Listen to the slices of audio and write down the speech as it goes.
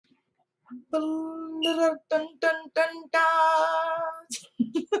Dun, dun, dun, dun,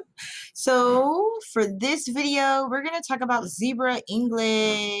 dun. So for this video, we're going to talk about zebra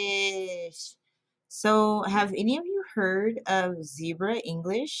English. So have any of you heard of zebra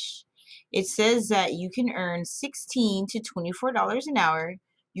English? It says that you can earn $16 to $24 an hour.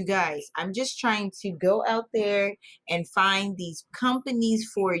 You guys, I'm just trying to go out there and find these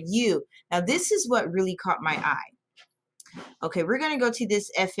companies for you. Now, this is what really caught my eye. Okay, we're going to go to this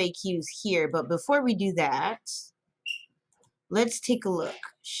FAQs here, but before we do that, let's take a look,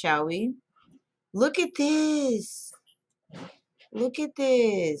 shall we? Look at this. Look at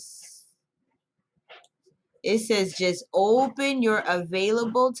this. It says just open your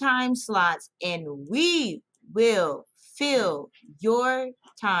available time slots and we will fill your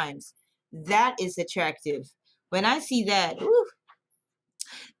times. That is attractive. When I see that, ooh,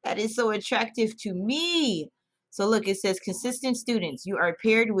 that is so attractive to me. So look, it says consistent students. You are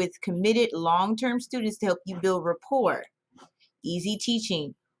paired with committed long-term students to help you build rapport. Easy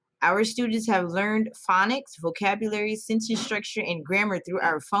teaching. Our students have learned phonics, vocabulary, sentence structure, and grammar through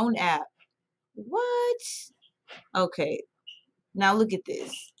our phone app. What? Okay. Now look at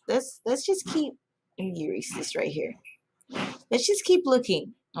this. Let's just keep, let me erase this right here. Let's just keep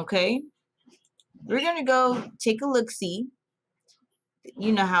looking, okay? We're gonna go take a look-see.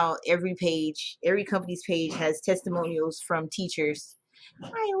 You know how every page, every company's page has testimonials from teachers. I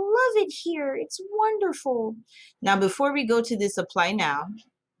love it here. It's wonderful. Now, before we go to this apply now,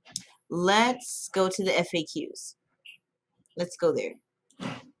 let's go to the FAQs. Let's go there.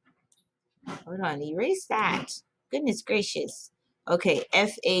 Hold on, erase that. Goodness gracious. Okay,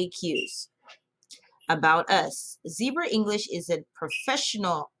 FAQs. About us. Zebra English is a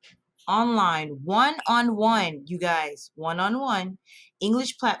professional online one-on-one, you guys, one-on-one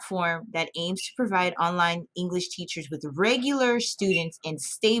English platform that aims to provide online English teachers with regular students and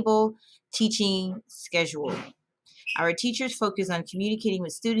stable teaching schedule. Our teachers focus on communicating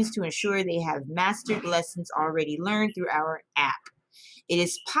with students to ensure they have mastered lessons already learned through our app. It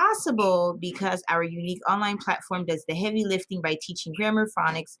is possible because our unique online platform does the heavy lifting by teaching grammar,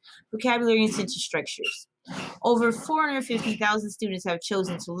 phonics, vocabulary, and sentence structures. Over 450,000 students have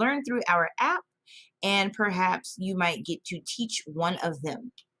chosen to learn through our app, and perhaps you might get to teach one of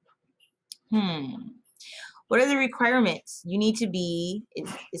them. What are the requirements? You need to be, it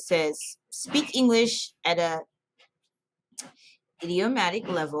says, speak English at a idiomatic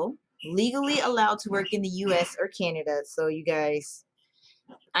level, legally allowed to work in the US or Canada. So you guys,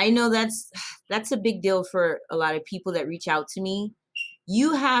 I know that's a big deal for a lot of people that reach out to me.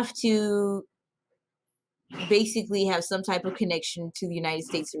 You have to basically have some type of connection to the United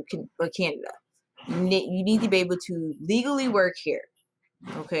States or Canada. You need to be able to legally work here.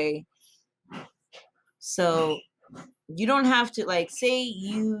 Okay. So you don't have to, like, say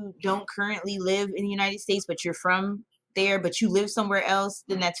you don't currently live in the United States, but you're from there, but you live somewhere else,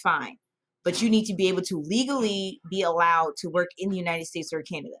 then that's fine. But you need to be able to legally be allowed to work in the United States or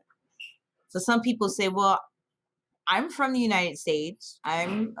Canada. So some people say, well, I'm from the United States,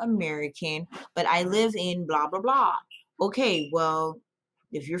 I'm American, but I live in blah, blah, blah. Okay, well,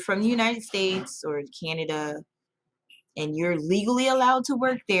 if you're from the United States or Canada and you're legally allowed to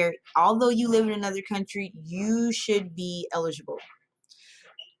work there, although you live in another country, you should be eligible.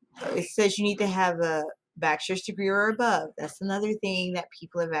 It says you need to have a bachelor's degree or above. That's another thing that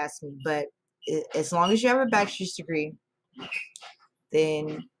people have asked me. But as long as you have a bachelor's degree,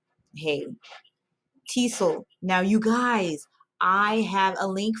 then hey, TESOL. Now, you guys, I have a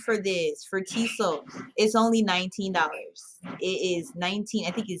link for this for TESOL. It's only $19. It is 19.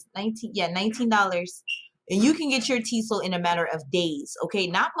 I think it's 19. Yeah, $19. And you can get your TESOL in a matter of days. Okay,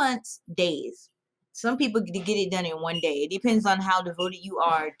 not months, days. Some people get it done in one day. It depends on how devoted you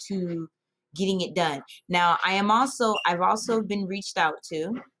are to getting it done. Now, I've also been reached out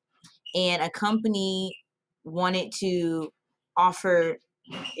to, and a company wanted to offer,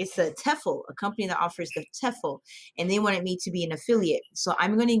 it's a TEFL, a company that offers the TEFL, and they wanted me to be an affiliate. So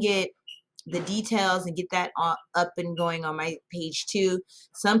I'm going to get the details and get that up and going on my page too.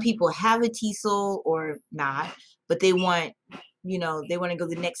 Some people have a TESOL or not, but they want, they want to go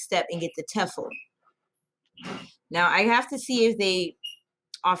the next step and get the TEFL. Now I have to see if they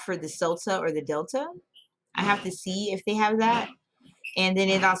offer the CELTA or the Delta. I have to see if they have that. And then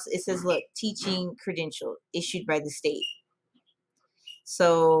it says, look, teaching credential issued by the state.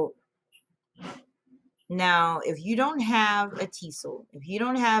 So now, if you don't have a TESOL, if you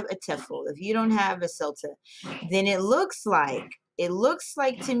don't have a TEFL, if you don't have a CELTA, then it looks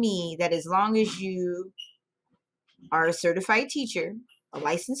like to me that as long as you are a certified teacher, a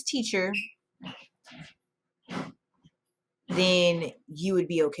licensed teacher, then you would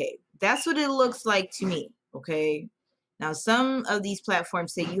be okay. that's what it looks like to me. Okay. Now, some of these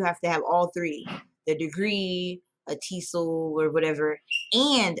platforms say you have to have all three, the degree, a TESOL or whatever,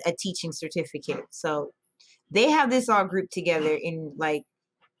 and a teaching certificate. So they have this all grouped together in like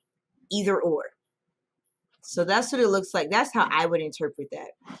either or. So that's what it looks like. That's how I would interpret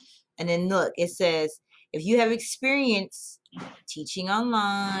that. And then look, it says, if you have experience teaching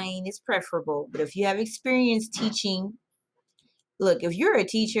online, it's preferable. But if you have experience teaching, look, if you're a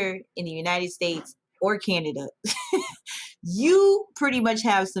teacher in the United States or Canada, you pretty much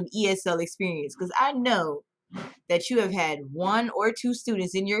have some ESL experience, because I know that you have had 1 or 2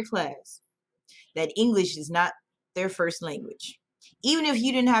 students in your class that English is not their first language. Even if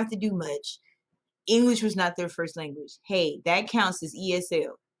you didn't have to do much, English was not their first language. Hey, that counts as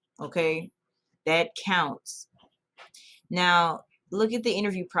ESL, okay? That counts. Now, look at the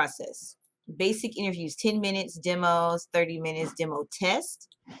interview process. Basic interviews, 10 minutes, demos, 30 minutes, demo test.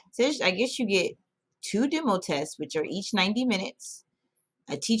 So I guess you get 2 demo tests, which are each 90 minutes,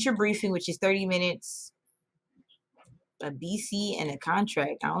 a teacher briefing, which is 30 minutes, a BC, and a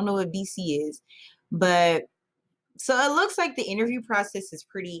contract. I don't know what BC is, but so it looks like the interview process is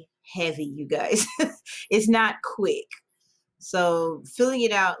pretty heavy, you guys. It's not quick. So filling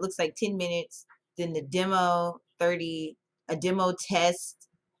it out looks like 10 minutes, then the demo, 30, a demo test.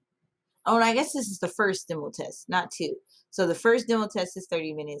 Oh, and I guess this is the first demo test, not 2. So the first demo test is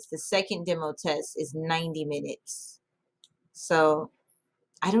 30 minutes. The second demo test is 90 minutes. So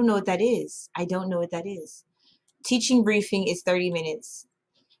I don't know what that is. I don't know what that is. Teaching briefing is 30 minutes.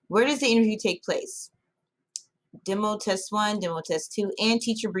 Where does the interview take place? Demo test 1, demo test 2, and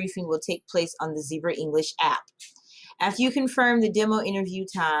teacher briefing will take place on the Zebra English app. After you confirm the demo interview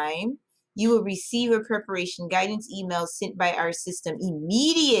time, you will receive a preparation guidance email sent by our system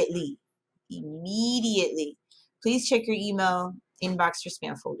immediately. Immediately. Please check your email inbox or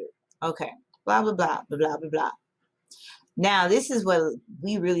spam folder. Okay. Blah, blah, blah, blah, blah, blah, blah. Now, this is what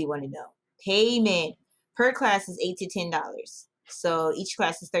we really want to know. Payment per class is $8 to $10. So each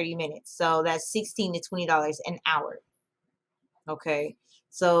class is 30 minutes. So that's $16 to $20 an hour. Okay.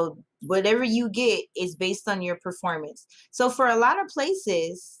 So whatever you get is based on your performance. So for a lot of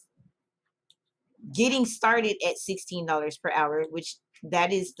places, getting started at $16 per hour, which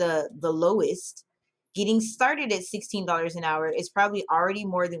that is the lowest, getting started at $16 an hour is probably already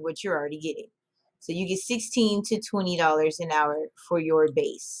more than what you're already getting. So you get $16 to $20 an hour for your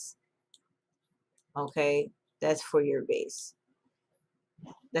base. Okay, that's for your base.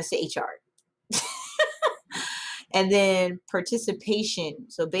 That's the HR. And then participation.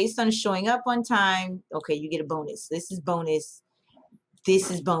 So based on showing up on time, okay, you get a bonus. This is bonus. This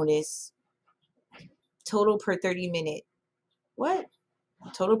is bonus. Total per 30 minute. What?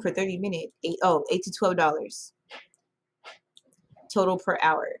 Total per 30 minute. $8 to $12. Total per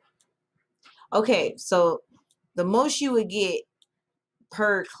hour. Okay, so the most you would get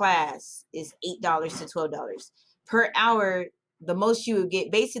per class is $8 to $12. Per hour, the most you would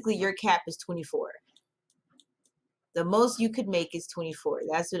get, basically your cap is 24. The most you could make is 24.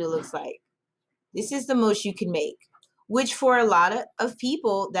 That's what it looks like. This is the most you can make, which for a lot of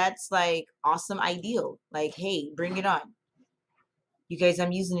people, that's like awesome, ideal. Like, hey, bring it on. You guys,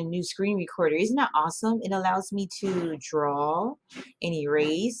 I'm using a new screen recorder. Isn't that awesome? It allows me to draw and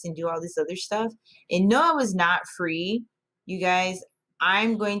erase and do all this other stuff. And no, it was not free. You guys,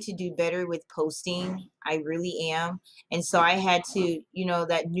 I'm going to do better with posting. I really am. And so I had to, you know,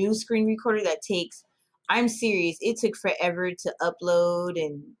 that new screen recorder that takes, I'm serious, it took forever to upload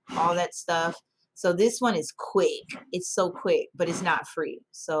and all that stuff. So this one is quick. It's so quick, but it's not free.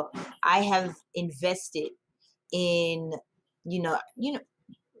 So I have invested in, you know,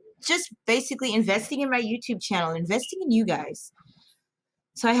 just basically investing in my YouTube channel, investing in you guys.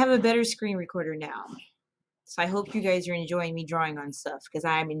 So I have a better screen recorder now. So I hope you guys are enjoying me drawing on stuff, because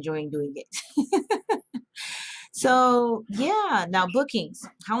I'm enjoying doing it. So yeah, now bookings.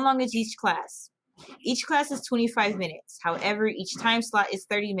 How long is each class? Each class is 25 minutes. However, each time slot is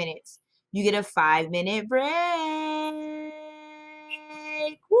 30 minutes. You get a 5-minute break.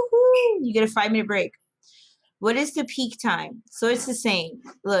 Woohoo! You get a 5-minute break. What is the peak time? So it's the same.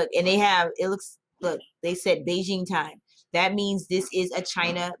 Look, and they have, it looks, look, they said Beijing time. That means this is a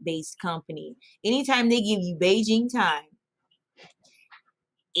China-based company. Anytime they give you Beijing time,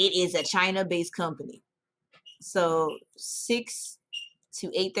 it is a China-based company. So 6 to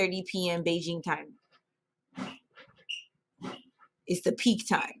 8:30 p.m. Beijing time is the peak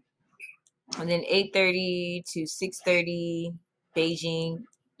time. And then 8:30 to 6:30 Beijing.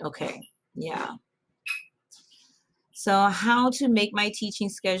 Okay, yeah. So how to make my teaching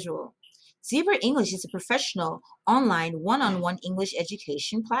schedule. Zebra English is a professional online one-on-one English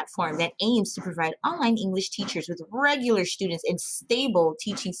education platform that aims to provide online English teachers with regular students and stable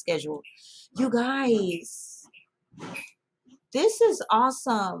teaching schedule. You guys, this is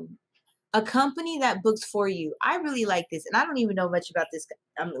awesome. A company that books for you. I really like this, and I don't even know much about this.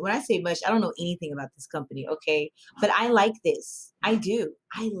 When I say much, I don't know anything about this company, okay? But I like this. I do.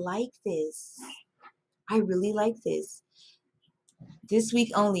 I like this. I really like this. This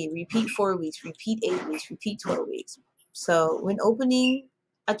week only, repeat 4 weeks, repeat 8 weeks, repeat 12 weeks. So when opening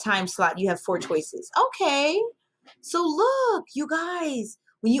a time slot, you have 4 choices. Okay. So look, you guys,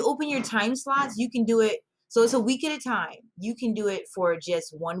 when you open your time slots, you can do it. So it's a week at a time. You can do it for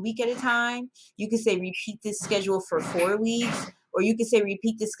just 1 week at a time. You can say repeat this schedule for 4 weeks, or you can say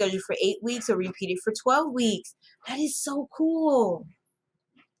repeat this schedule for 8 weeks, or repeat it for 12 weeks. That is so cool.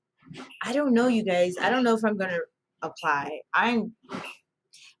 I don't know, you guys. I don't know if I'm going to apply.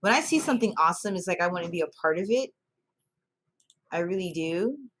 When I see something awesome, it's like I want to be a part of it. I really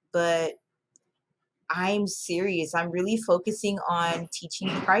do. But I'm serious. I'm really focusing on teaching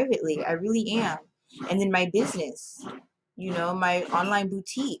privately. I really am. And then my business, my online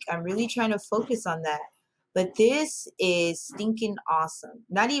boutique. I'm really trying to focus on that. But this is stinking awesome.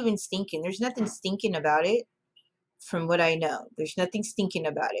 Not even stinking. There's nothing stinking about it from what I know. There's nothing stinking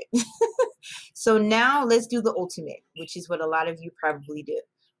about it. So now let's do the ultimate, which is what a lot of you probably do.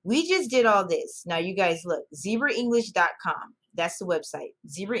 We just did all this. Now you guys look, zebraenglish.com. That's the website,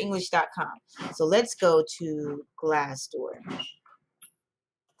 zebraenglish.com. So let's go to Glassdoor.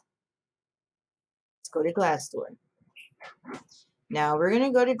 Let's go to Glassdoor. Now we're going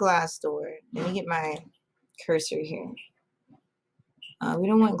to go to Glassdoor. Let me get my cursor here. We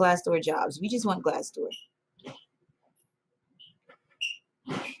don't want Glassdoor jobs. We just want Glassdoor.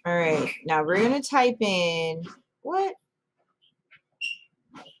 All right. Now we're going to type in, what?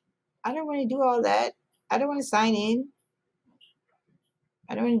 I don't want to do all that. I don't want to sign in.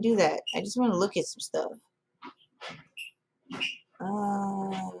 I don't want to do that. I just want to look at some stuff.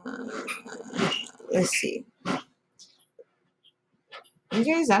 Let's see. You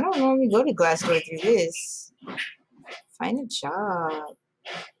guys, I don't normally go to Glassdoor through this. Find a job.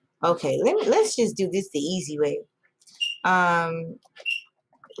 Okay, let's just do this the easy way.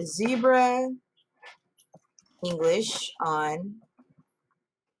 Zebra English on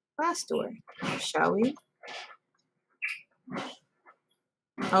Glassdoor, shall we?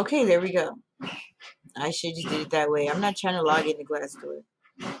 Okay, there we go. I should just do it that way. I'm not trying to log into Glassdoor.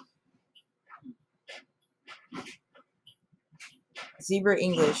 Zebra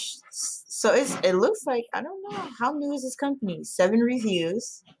English. So it looks like, I don't know, how new is this company? 7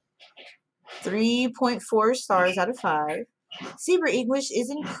 reviews, 3.4 stars out of 5. Zebra English is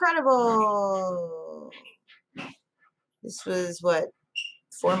incredible. This was what,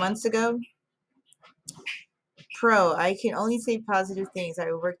 4 months ago? Pro, I can only say positive things.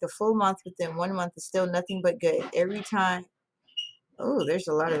 I worked a full month with them. 1 month is still nothing but good. Every time. Oh, there's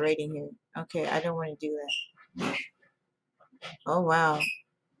a lot of writing here. Okay, I don't want to do that. Oh, wow.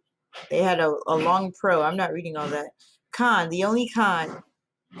 They had a long pro. I'm not reading all that. Con, the only con,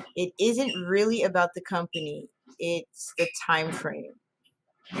 it isn't really about the company. It's the time frame.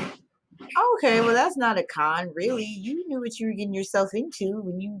 Okay, well, that's not a con, really. You knew what you were getting yourself into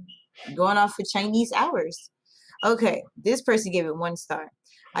when you going off for Chinese hours. Okay, this person gave it 1 star.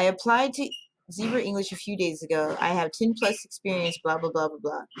 I applied to Zebra English a few days ago. I have 10 plus experience, blah, blah, blah, blah,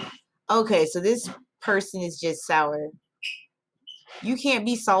 blah. Okay, so this person is just sour. You can't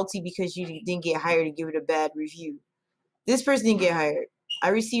be salty because you didn't get hired to give it a bad review. This person didn't get hired. I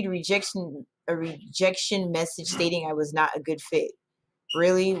received a rejection message stating I was not a good fit.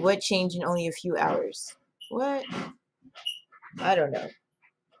 Really? What changed in only a few hours? What? I don't know.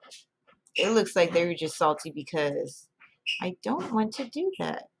 It looks like they were just salty because I don't want to do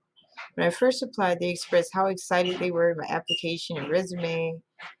that. When I first applied, they expressed how excited they were with my application and resume.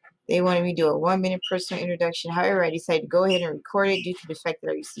 They wanted me to do a 1-minute personal introduction. However, I decided to go ahead and record it due to the fact that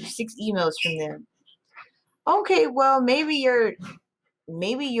I received 6 emails from them. Okay, well, maybe your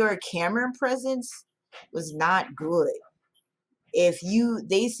camera presence was not good.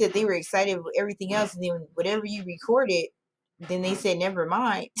 They said they were excited with everything else, and then whatever you recorded, then they said never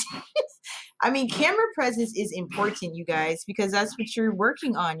mind. I mean, camera presence is important, you guys, because that's what you're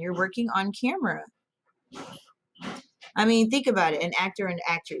working on. You're working on camera. I mean, think about it. An actor and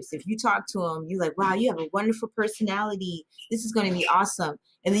actress. If you talk to them, you're like, wow, you have a wonderful personality. This is going to be awesome.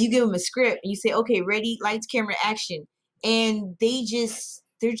 And then you give them a script and you say, okay, ready, lights, camera, action. And they're just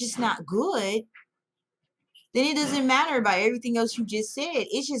not good. Then it doesn't matter about everything else you just said.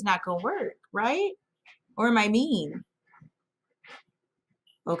 It's just not going to work, right? Or am I mean?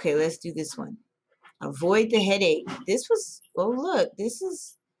 Okay, let's do this one. Avoid the headache. This was, oh look, this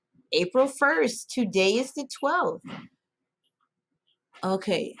is April 1st. Today is the 12th.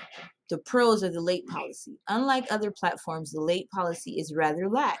 Okay, the pros of the late policy. Unlike other platforms, the late policy is rather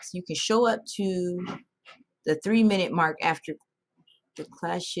lax. You can show up to the 3-minute mark after the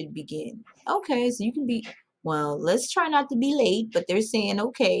class should begin. Okay, so you can be, well, let's try not to be late, but they're saying,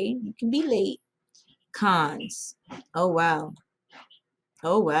 okay, you can be late. Cons. Oh, wow.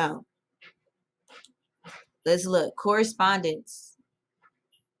 Oh, wow. Let's look. Correspondence.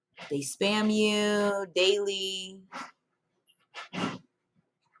 They spam you daily.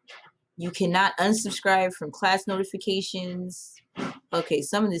 You cannot unsubscribe from class notifications. Okay,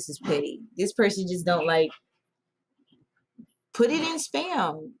 some of this is petty. This person just don't like, put it in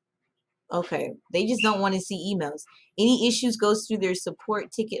spam. Okay, they just don't want to see emails. Any issues goes through their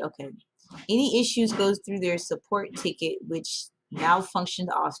support ticket. Okay, any issues goes through their support ticket, which malfunctioned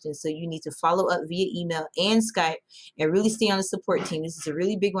often. So you need to follow up via email and Skype and really stay on the support team. This is a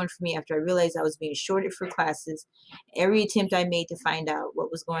really big one for me after I realized I was being shorted for classes. Every attempt I made to find out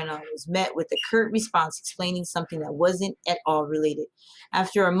what was going on was met with a curt response explaining something that wasn't at all related.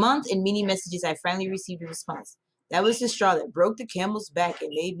 After a month and many messages, I finally received a response. That was the straw that broke the camel's back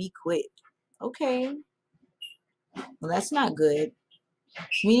and made me quit. Okay. Well, that's not good.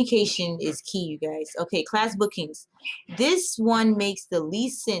 Communication is key, you guys. Okay, class bookings. This one makes the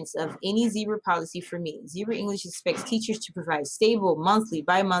least sense of any Zebra policy for me. Zebra English expects teachers to provide stable monthly,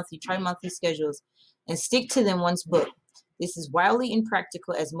 bi-monthly, tri-monthly schedules and stick to them once booked. This is wildly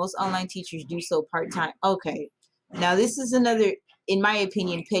impractical as most online teachers do so part-time. Okay, now this is another, in my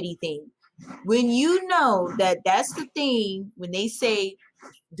opinion, petty thing. When you know that that's the thing, when they say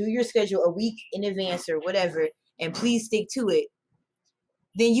do your schedule a week in advance or whatever, and please stick to it,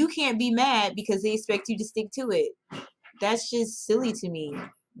 then you can't be mad because they expect you to stick to it. That's just silly to me.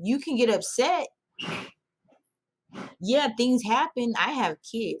 You can get upset. Yeah, things happen. I have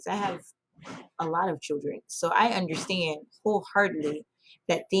kids. I have a lot of children. So I understand wholeheartedly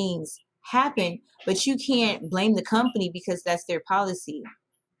that things happen, but you can't blame the company because that's their policy.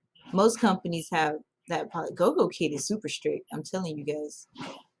 Most companies have that policy. Go-Go Kid is super strict. I'm telling you guys.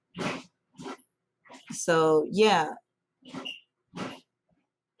 So yeah,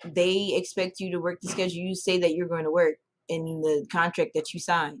 they expect you to work the schedule you say that you're going to work in the contract that you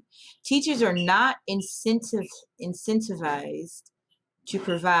sign. Teachers are not incentivized to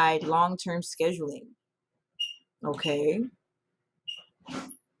provide long-term scheduling. Okay.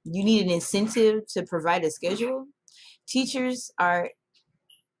 You need an incentive to provide a schedule. Teachers are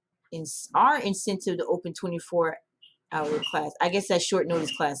incentive to open 24-hour class. I guess that's short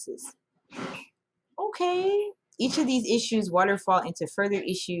notice classes. Okay. Each of these issues waterfall into further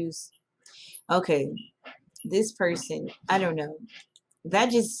issues. Okay. This person, I don't know.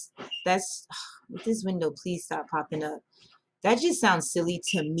 That's with this window, please stop popping up. That just sounds silly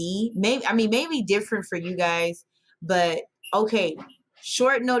to me. Maybe different for you guys, but okay.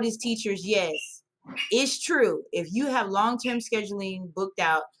 Short notice teachers, yes, it's true. If you have long-term scheduling booked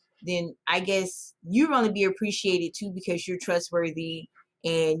out, then I guess you're going to be appreciated too because you're trustworthy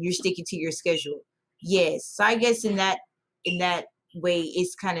and you're sticking to your schedule. Yes, so I guess in that way,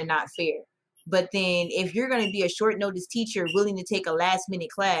 it's kind of not fair. But then if you're going to be a short notice teacher willing to take a last minute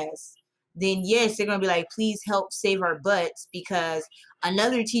class, then yes, they're going to be like, please help save our butts because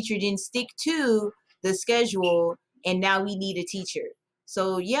another teacher didn't stick to the schedule and now we need a teacher.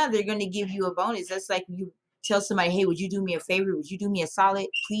 So yeah, they're going to give you a bonus. That's like you tell somebody, hey, would you do me a favor? Would you do me a solid,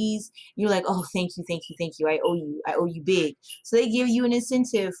 please? You're like, oh, thank you, thank you, thank you. I owe you big. So they give you an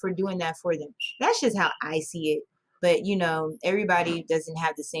incentive for doing that for them. That's just how I see it. But, you know, everybody doesn't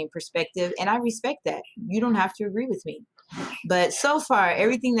have the same perspective, and I respect that. You don't have to agree with me. But so far,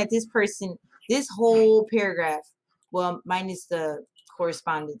 everything that this whole paragraph, well, minus the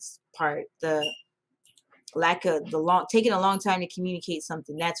correspondence part, the lack of taking a long time to communicate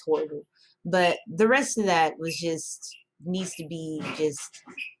something, that's horrible. But the rest of that was just, needs to be just,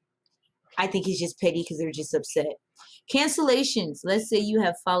 I think it's just petty because they're just upset. Cancellations. Let's say you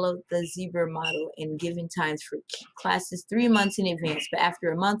have followed the Zebra model and given times for classes 3 months in advance, but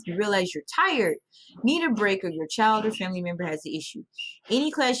after a month you realize you're tired, need a break, or your child or family member has the issue. Any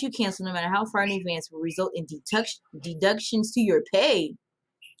class you cancel, no matter how far in advance, will result in deductions to your pay.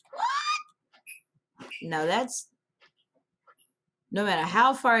 What? Now that's, no matter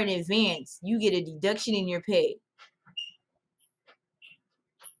how far in advance, you get a deduction in your pay.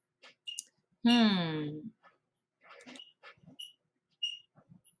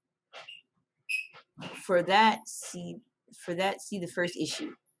 For that, see the first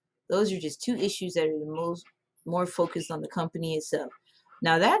issue. Those are just two issues that are more focused on the company itself.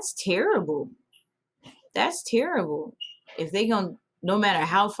 Now that's terrible. That's terrible. If they gonna, no matter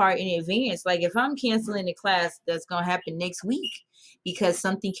how far in advance, like if I'm canceling a class that's gonna happen next week because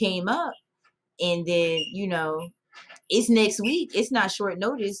something came up, and then it's next week, it's not short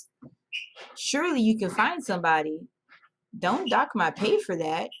notice. Surely you can find somebody. Don't dock my pay for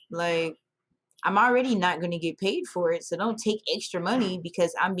that. Like, I'm already not going to get paid for it, so don't take extra money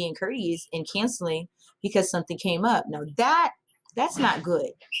because I'm being courteous and canceling because something came up. Now that's not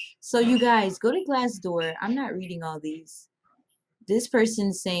good. So you guys go to Glassdoor. I'm not reading all these. This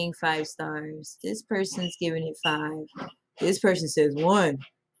person's saying 5 stars. This person's giving it 5. This person says 1.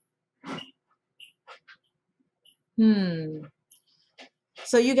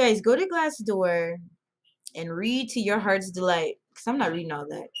 So you guys go to Glassdoor and read to your heart's delight, because I'm not reading all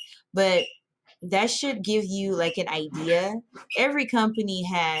that, but that should give you like an idea. Every company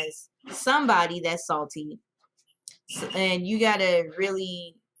has somebody that's salty, and you gotta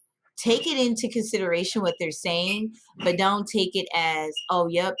really take it into consideration what they're saying, but don't take it as, oh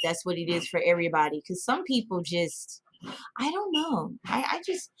yep, that's what it is for everybody, because some people just, I don't know, I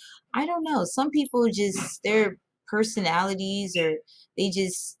don't know, some people just, their personalities, or they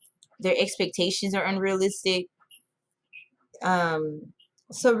just, their expectations are unrealistic.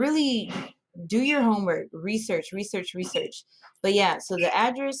 So really do your homework, research. But yeah, so the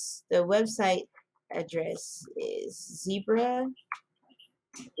address, the website address is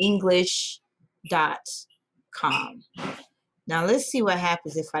zebraenglish.com. Now let's see what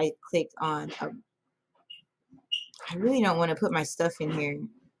happens if I click on I really don't want to put my stuff in here,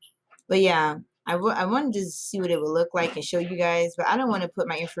 but yeah, I wanted to see what it would look like and show you guys, but I don't want to put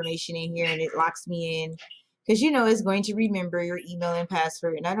my information in here and it locks me in, because it's going to remember your email and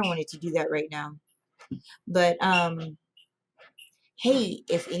password, and I don't want it to do that right now. But hey,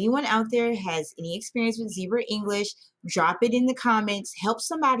 if anyone out there has any experience with Zebra English, drop it in the comments. Help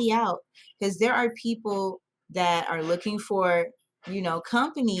somebody out, because there are people that are looking for,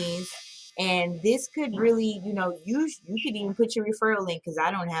 companies, and this could really, you could even put your referral link, because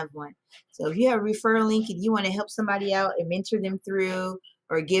I don't have one. So if you have a referral link and you want to help somebody out and mentor them through,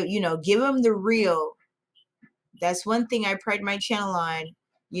 or give them the real. That's one thing I pride my channel on.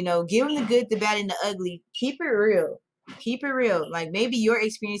 Give them the good, the bad, and the ugly. Keep it real. Keep it real. Like, maybe your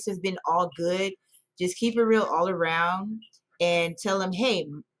experience has been all good. Just keep it real all around, and tell them, hey,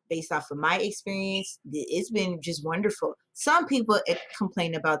 based off of my experience, it's been just wonderful. Some people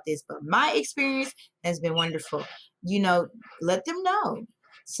complain about this, but my experience has been wonderful. Let them know.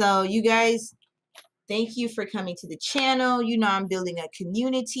 So you guys, thank you for coming to the channel. I'm building a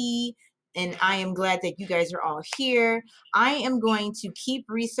community, and I am glad that you guys are all here. I am going to keep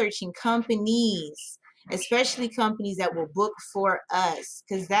researching companies, especially companies that will book for us,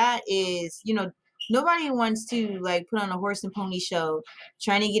 because that is, nobody wants to like put on a horse and pony show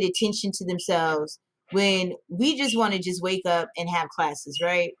trying to get attention to themselves when we just want to just wake up and have classes,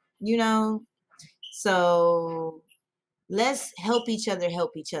 right? So let's help each other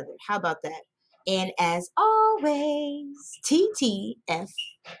help each other. How about that? And as always,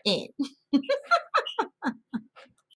 TTFN.